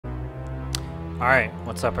Alright,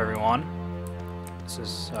 what's up everyone? This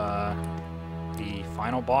is the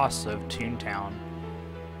final boss of Toontown,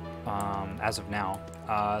 as of now.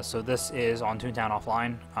 So this is on Toontown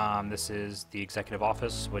Offline. This is the executive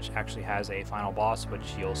office, which actually has a final boss,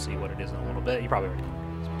 which you'll see what it is in a little bit. You probably already know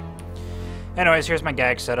what it is. Anyways, here's my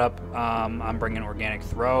gag setup. I'm bringing Organic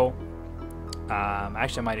Throw.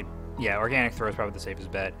 Actually, I might... Yeah, Organic Throw is probably the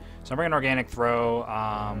safest bet. So I'm bringing Organic Throw,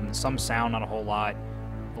 some sound, not a whole lot.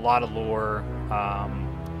 A lot of lure,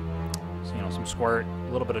 so, you know, some squirt,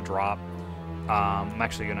 a little bit of drop. I'm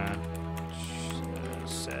actually gonna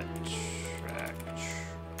set track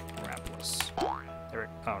trapless. There,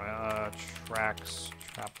 tracks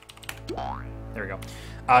trap. There we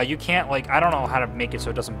go. You can't, like, I don't know how to make it so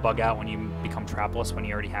it doesn't bug out when you become trapless when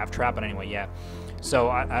you already have trap. But anyway, yeah. So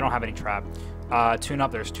I don't have any trap. Tune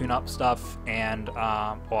up. There's tune up stuff, and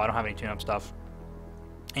well, I don't have any tune up stuff.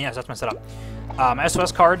 And yes, that's my setup.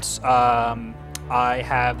 SOS cards, I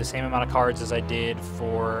have the same amount of cards as I did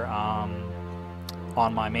for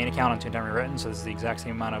on my main account on Toontown Rewritten, so this is the exact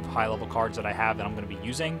same amount of high-level cards that I have that I'm going to be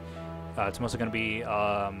using. It's mostly going to be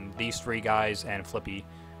these three guys and Flippy,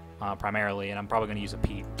 primarily, and I'm probably going to use a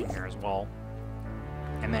Pete in here as well.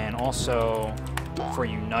 And then also, for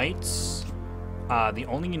Unites, the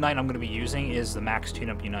only Unite I'm going to be using is the Max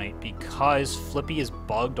Tune-Up Unite, because Flippy is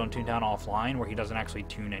bugged on Toontown Offline, where he doesn't actually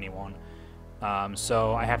tune anyone.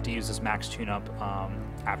 So I have to use this Max Tune-Up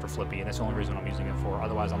after Flippy, and that's the only reason I'm using it for.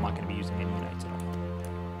 Otherwise, I'm not going to be using any Unites at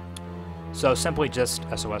all. So simply just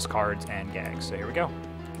SOS cards and gags. So here we go.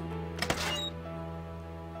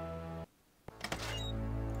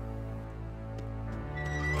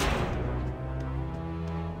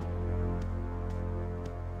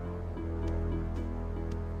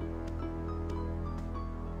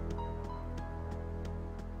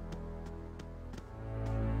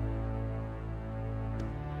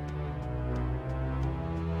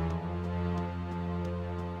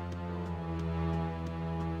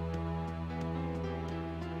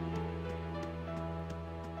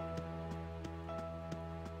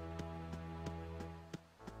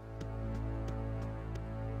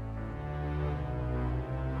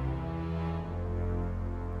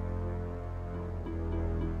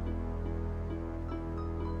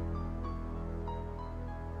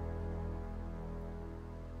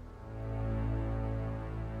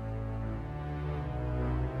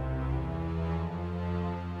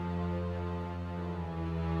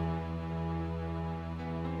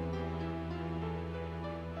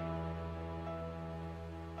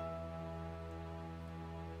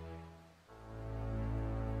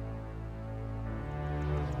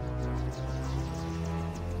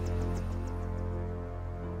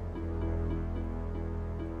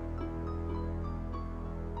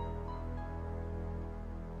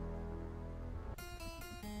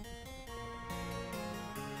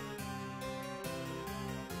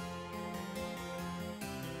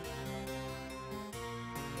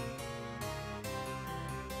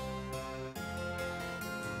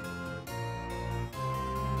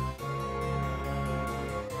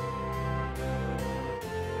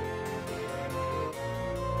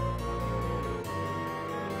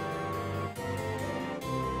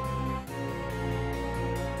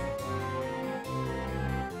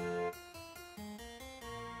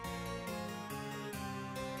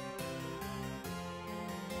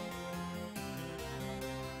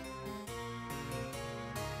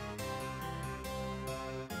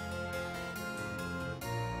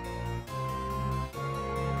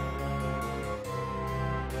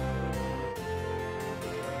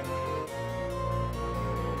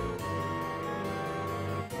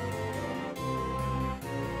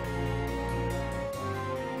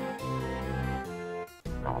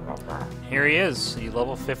 Here he is, the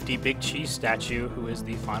level 50 Big Cheese statue, who is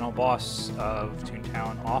the final boss of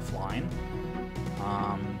Toontown Offline.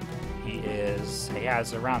 He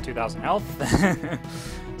has around 2,000 health.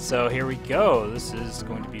 So here we go. This is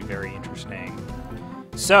going to be very interesting.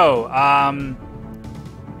 So,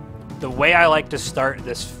 the way I like to start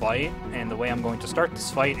this fight, and the way I'm going to start this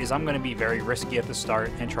fight, is I'm going to be very risky at the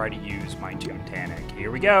start and try to use my Toontanic. Here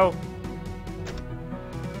we go.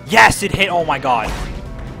 Yes, it hit! Oh my god.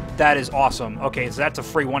 That is awesome. Okay, so that's a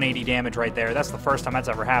free 180 damage right there. That's the first time that's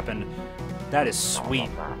ever happened. That is sweet.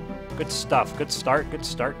 Good stuff. Good start, good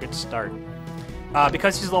start, good start.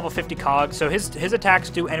 Because he's level 50 cog, so his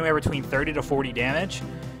attacks do anywhere between 30 to 40 damage.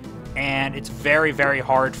 And it's very, very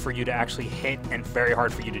hard for you to actually hit and very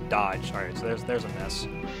hard for you to dodge. Alright, so there's a miss.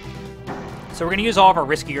 So we're going to use all of our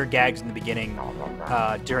riskier gags in the beginning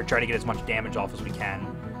to try to get as much damage off as we can.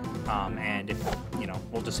 And if,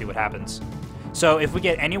 we'll just see what happens. So if we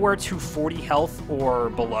get anywhere to 40 health or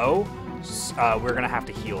below, we're gonna have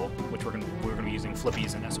to heal, which we're gonna be using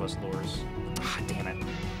flippies and SOS lures. Ah, damn it.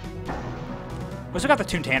 We still got the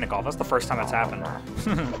Toontown off. That's the first time that's happened.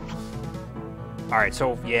 Alright,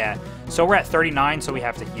 so yeah. So we're at 39, so we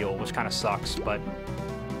have to heal, which kind of sucks, but...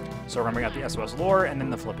 So we're gonna bring out the SOS lure and then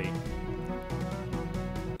the flippy.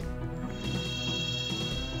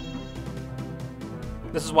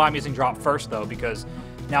 This is why I'm using drop first, though, because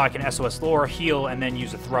now I can SOS lure, heal, and then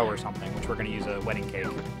use a throw or something, which we're gonna use a wedding cake.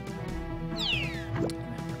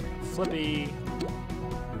 Flippy.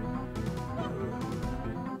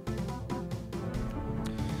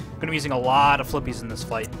 Gonna be using a lot of flippies in this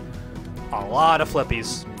fight. A lot of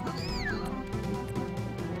flippies.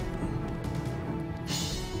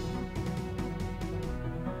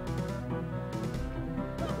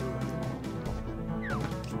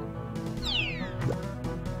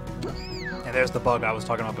 And there's the bug I was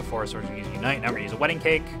talking about before, so we're gonna use Unite. Now we're gonna use a wedding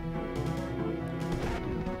cake.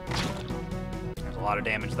 There's a lot of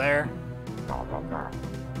damage there.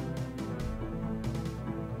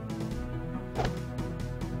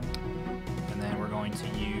 To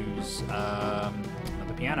use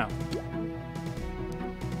another piano.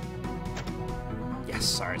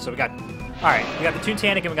 Yes. All right. So we got. All right. We got the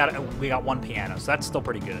Toontown and we got one piano. So that's still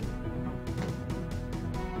pretty good.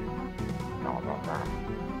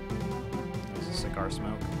 This is cigar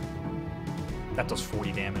smoke. That does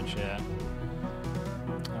 40 damage. Yeah.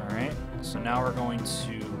 All right. So now we're going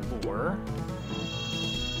to lure.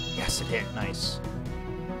 Yes, it hit. Nice.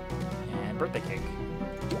 And birthday cake.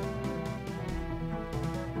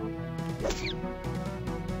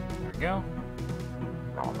 There we go.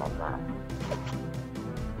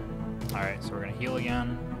 Alright, so we're gonna heal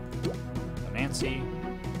again. Nancy.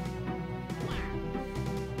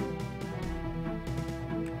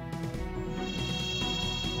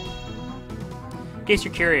 In case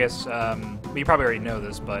you're curious, you probably already know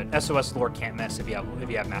this, but SOS lure can't miss if you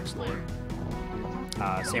have max lure.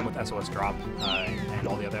 Same with SOS drop and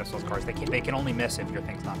all the other SOS cards. They can only miss if your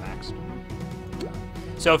thing's not maxed.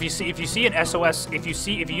 So if you see an SOS, if you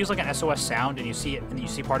use like an SOS sound and you see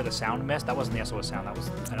part of the sound miss, that wasn't the SOS sound, that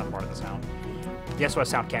was another part of the sound. The SOS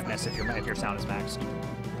sound can't miss if your sound is maxed.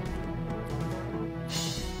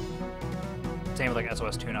 Same with like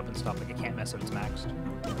SOS tune-up and stuff, like it can't miss if it's maxed.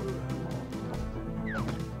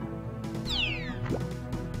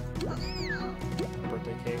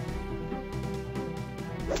 Birthday cake.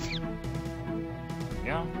 There we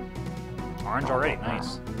go. Orange already,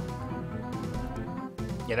 nice.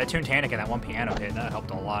 Yeah, that Toontown and that one piano hit, that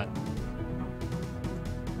helped a lot.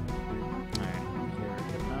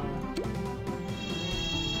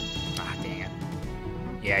 Ah, dang it.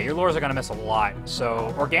 Yeah, your lures are going to miss a lot.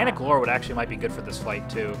 So, organic lure would actually might be good for this fight,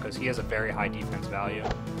 too, because he has a very high defense value.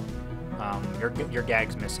 Your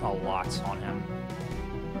gags miss a lot on him.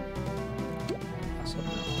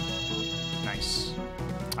 Nice.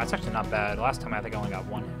 That's actually not bad. Last time I think I only got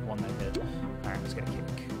one that hit. Alright, let's get a kick.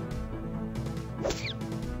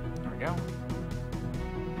 Go.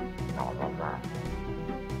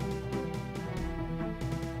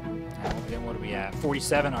 And then what are we at?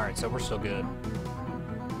 47? Alright, so we're still good.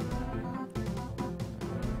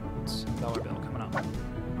 It's $1 bill coming up.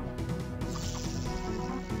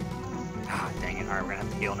 Ah, dang it. Alright, we're gonna have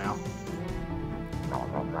to heal now.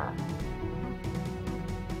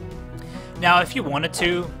 Now, if you wanted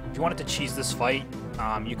to cheese this fight,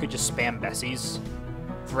 you could just spam Bessies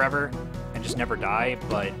forever and just never die,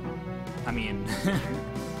 but I mean,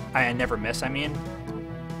 I never miss. I mean,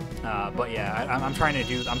 but yeah, I'm trying to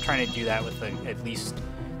do that with at least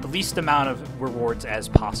the least amount of rewards as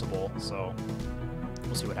possible. So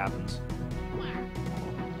we'll see what happens.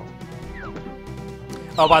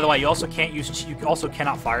 Oh, by the way, you also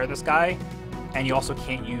cannot fire this guy, and you also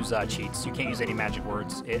can't use cheats. You can't use any magic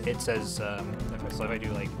words. It says so if I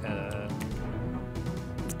do like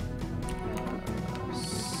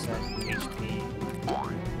set HP.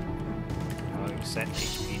 Set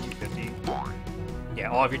HP 250. Yeah,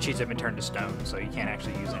 all of your cheats have been turned to stone, so you can't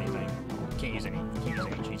actually use anything. You can't use any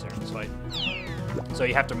cheats in this fight. So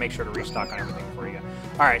you have to make sure to restock on everything before you go.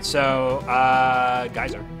 Alright, so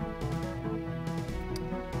Geyser.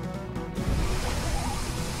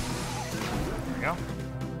 There we go.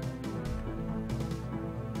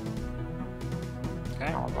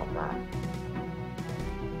 Okay.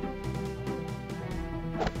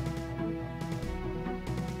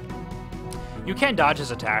 You can dodge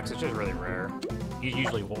his attacks, it's just really rare. He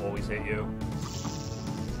usually will always hit you.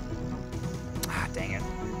 Ah, dang it.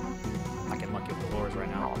 I can lucky with the lures right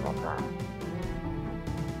now.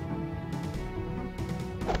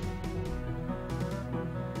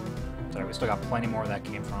 Sorry, we still got plenty more where that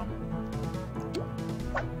came from.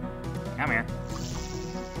 Come here.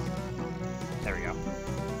 There we go.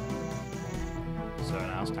 So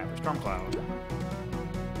now it's time for Storm Cloud.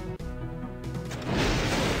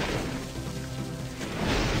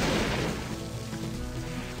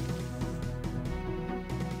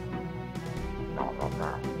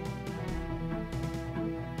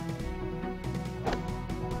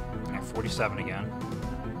 And 47 again.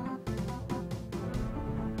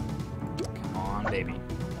 Come on, baby.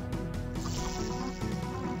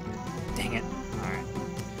 Dang it. Alright.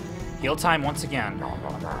 Heal time once again,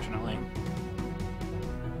 unfortunately.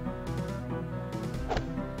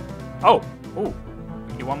 Oh! Ooh! We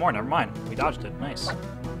can do one more, never mind. We dodged it. Nice.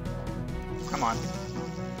 Come on.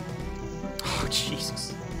 Oh,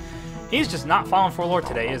 Jesus. He's just not falling for Lord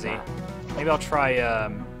today, is he? Maybe I'll try,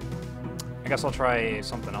 I guess I'll try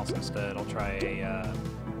something else instead. I'll try a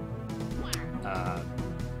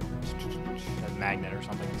magnet or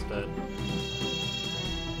something instead.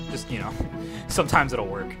 Just, you know, sometimes it'll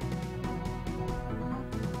work.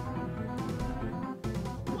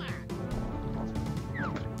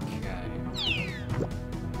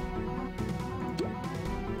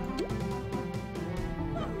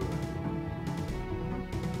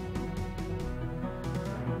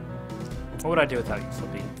 What would I do without you,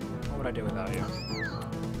 Flippy? What would I do without you?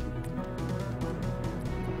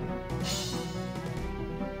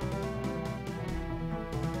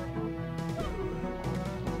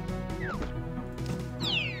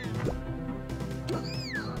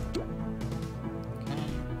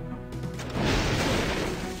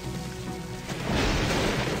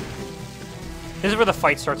 This is where the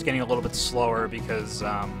fight starts getting a little bit slower because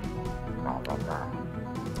the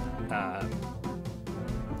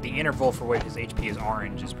interval for when his HP is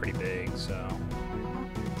orange is pretty big, so...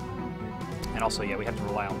 And also, yeah, we have to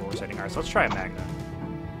rely on lower setting. Alright, so let's try a magnet.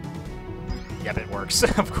 Yep, it works,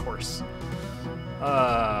 of course.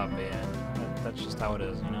 Man. That's just how it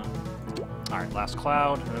is, you know? Alright, last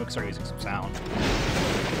cloud, and then we can start using some sound.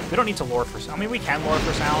 We don't need to lure for sound. I mean, we can lure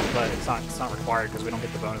for sound, but it's not required because we don't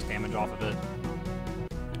get the bonus damage off of it.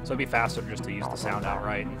 So it'd be faster just to use the sound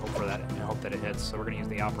outright and hope that it hits. So we're gonna use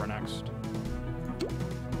the opera next.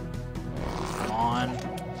 Come on.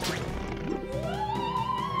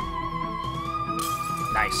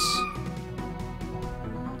 Nice.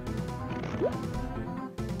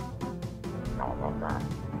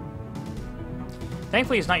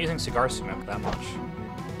 Thankfully, he's not using cigar smoke that much.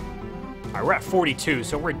 Alright, we're at 42,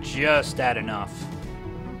 so we're just at enough.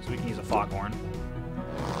 So we can use a foghorn.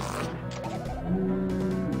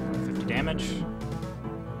 50 damage.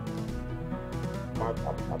 Alright,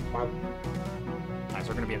 so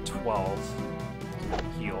we're going to be at 12.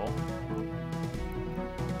 Heal.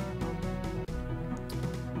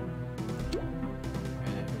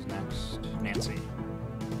 And who's next? Nancy.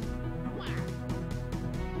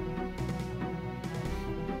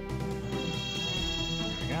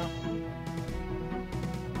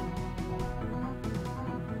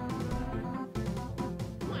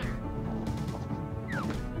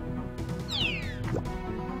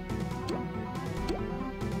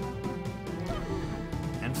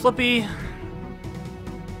 Flippy.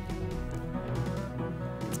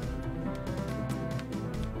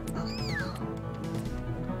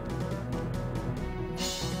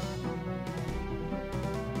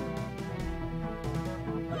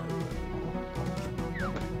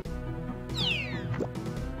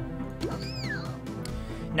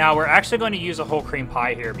 Now we're actually going to use a whole cream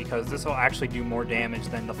pie here because this will actually do more damage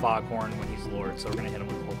than the foghorn when he's lured, so we're going to hit him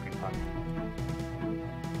with a whole cream pie.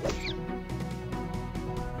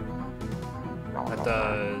 That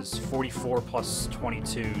does 44 plus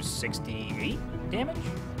 22, 68 damage?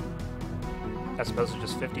 As opposed to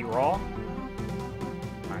just 50 raw.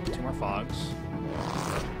 Alright, 2 more fogs.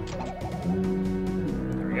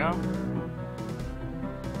 There we go.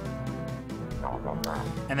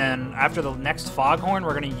 And then after the next foghorn,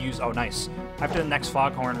 we're going to use... Oh, nice. After the next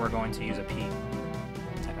foghorn, we're going to use a P,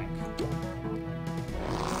 I think.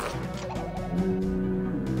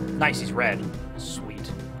 Nice, he's red.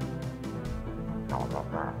 Sweet.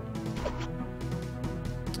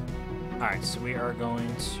 Alright, so we are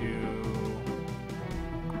going to...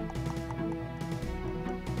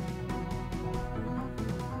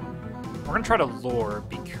 We're going to try to lure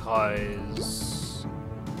because...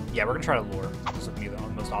 Yeah, we're going to try to lure. This will be the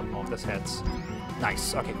most optimal if this hits.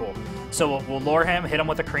 Nice. Okay, cool. So we'll lure him, hit him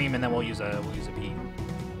with a cream, and then we'll use a P.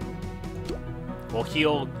 We'll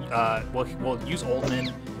heal... we'll use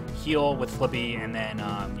Oldman, heal with Flippy, and then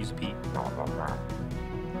use a P.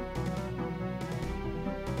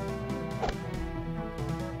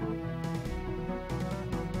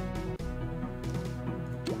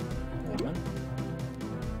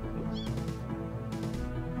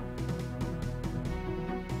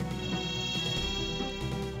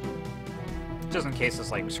 Just in case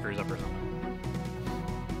this, like, screws up or something.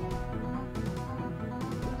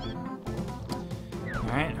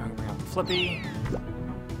 Alright, I'm gonna bring out the flippy.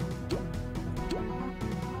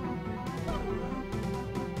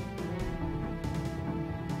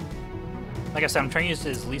 Like I said, I'm trying to use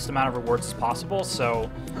as least amount of rewards as possible,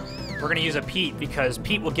 so we're going to use a Pete because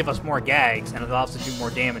Pete will give us more gags and it allows us to do more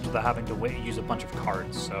damage without having to use a bunch of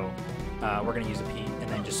cards. So we're going to use a Pete and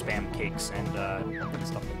then just spam cakes and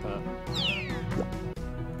stuff like that.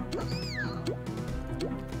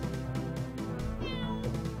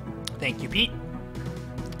 Thank you, Pete.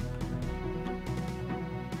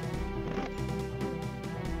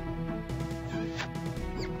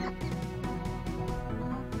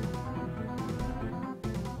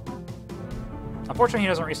 Unfortunately, he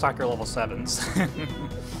doesn't restock your level 7s.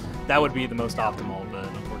 That would be the most optimal, but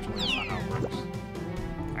unfortunately, that's not how it works.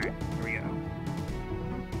 Alright, here we go.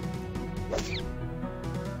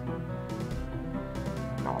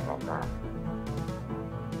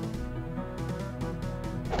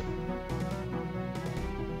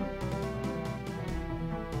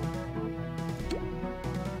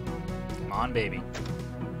 Come on, baby.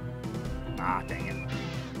 Ah, dang it.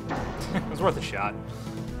 It was worth a shot.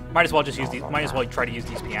 Might as well just use these. Might as well try to use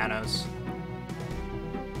these pianos.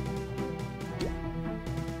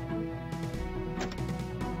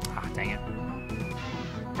 Ah, dang it.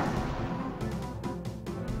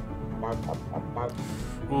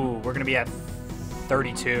 Ooh, we're gonna be at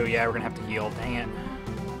 32. Yeah, we're gonna have to heal. Dang it.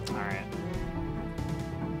 All right.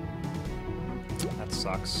 That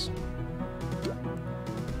sucks.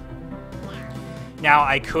 Now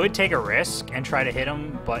I could take a risk and try to hit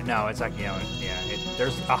him, but no, it's like, you know, yeah.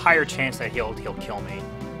 There's a higher chance that he'll kill me,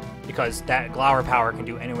 because that Glower power can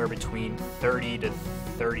do anywhere between 30 to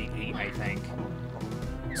 38, I think.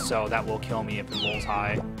 So that will kill me if it rolls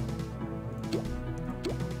high.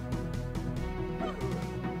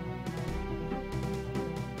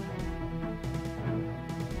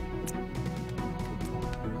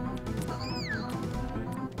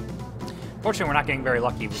 Fortunately, we're not getting very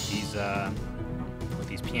lucky with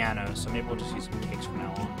these pianos, so maybe we'll just use some cakes from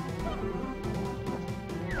now on.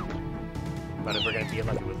 But if we're gonna have to get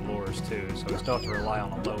lucky with lures too, so we still have to rely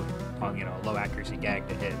on a low accuracy gag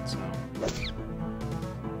to hit. So.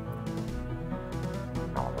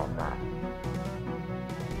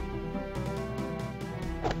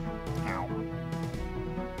 Ow.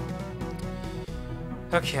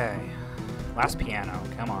 Okay, last piano.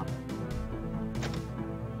 Come on.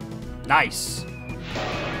 Nice.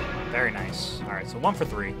 Very nice. All right, so 1 for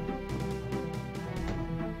 3.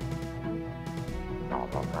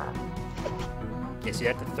 Yeah, see,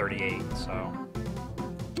 that's at 38, so...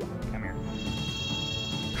 Come here.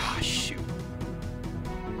 Ah, shoot.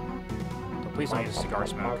 So please don't use a cigar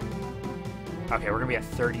smoke. Okay, we're gonna be at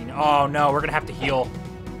 30... Oh, no, we're gonna have to heal.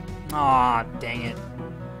 Aw, dang it.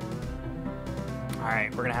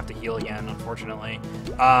 Alright, we're gonna have to heal again, unfortunately.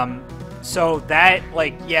 So that,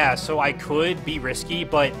 like, yeah, so I could be risky,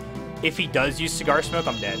 but if he does use cigar smoke,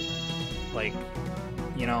 I'm dead. Like,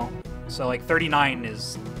 you know? So, like, 39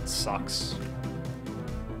 sucks.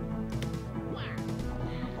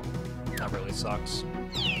 That really sucks.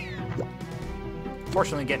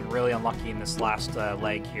 Fortunately, getting really unlucky in this last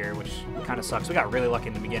leg here, which kind of sucks. We got really lucky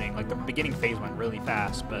in the beginning. Like, the beginning phase went really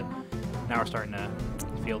fast, but now we're starting to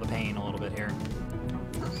feel the pain a little bit here.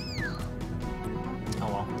 Oh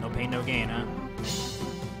well, no pain, no gain, huh?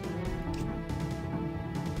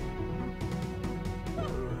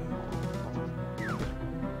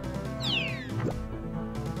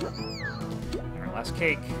 Alright, last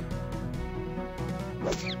cake.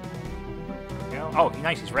 Oh,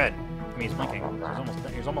 nice, he's red. I mean, he's blinking.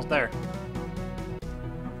 He's almost there.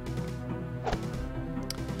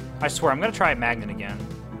 I swear, I'm gonna try Magnet again.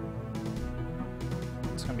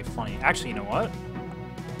 It's gonna be funny. Actually, you know what?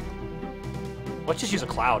 Let's just use a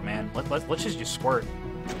cloud, man. Let's just use Squirt.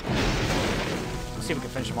 Let's see if we can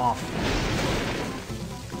finish him off.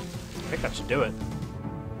 I think that should do it.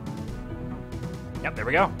 Yep, there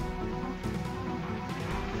we go.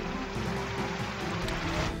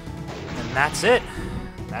 And that's it.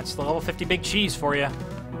 That's the level 50 big cheese for you.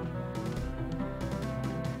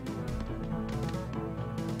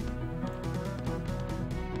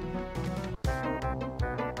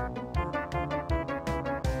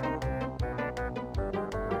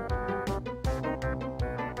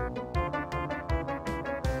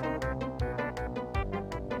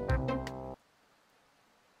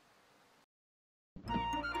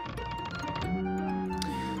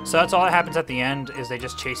 So that's all that happens at the end, is they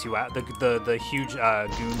just chase you out. The huge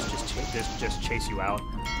goons just chase you out.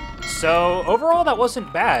 so overall that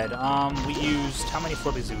wasn't bad. We used, how many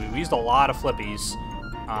flippies did we? We used a lot of flippies.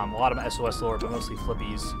 A lot of SOS lore, but mostly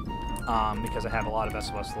flippies. Because I have a lot of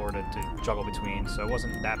SOS lore to juggle between, so it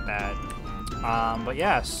wasn't that bad. But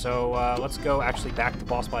yeah, so let's go actually back to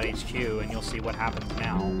Boss Bot HQ, and you'll see what happens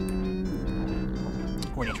now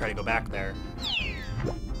when you try to go back there.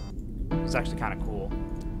 It's actually kind of cool.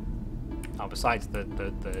 Besides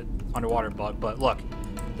the underwater bug, but look,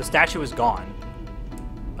 the statue is gone.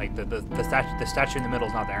 Like the statue in the middle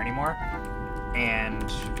is not there anymore. And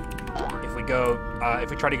if we go, if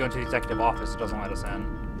we try to go into the executive office, it doesn't let us in.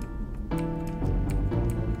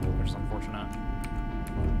 Which is unfortunate.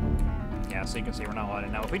 Yeah, so you can see we're not allowed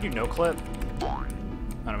in. Now, if we do no clip, I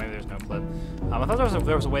don't know, maybe there's no clip. I thought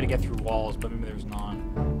there was a way to get through walls, but maybe there's not.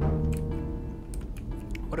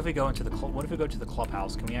 What if we go into the to the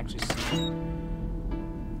clubhouse? Can we actually see?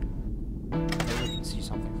 Maybe we can see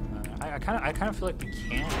something from there. I kind of feel like we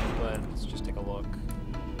can't, but let's just take a look.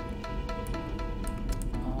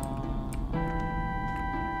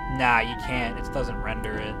 Nah, you can't. It doesn't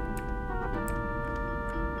render it.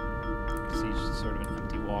 See, it's just sort of an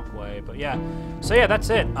empty walkway. But yeah, so yeah, that's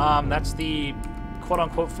it. That's the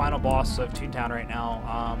quote-unquote final boss of Toontown right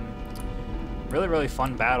now. Really, really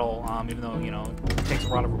fun battle, even though, you know, it takes a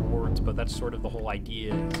lot of rewards, but that's sort of the whole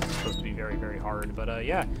idea. It's supposed to be very, very hard. But,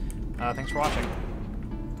 yeah, thanks for watching.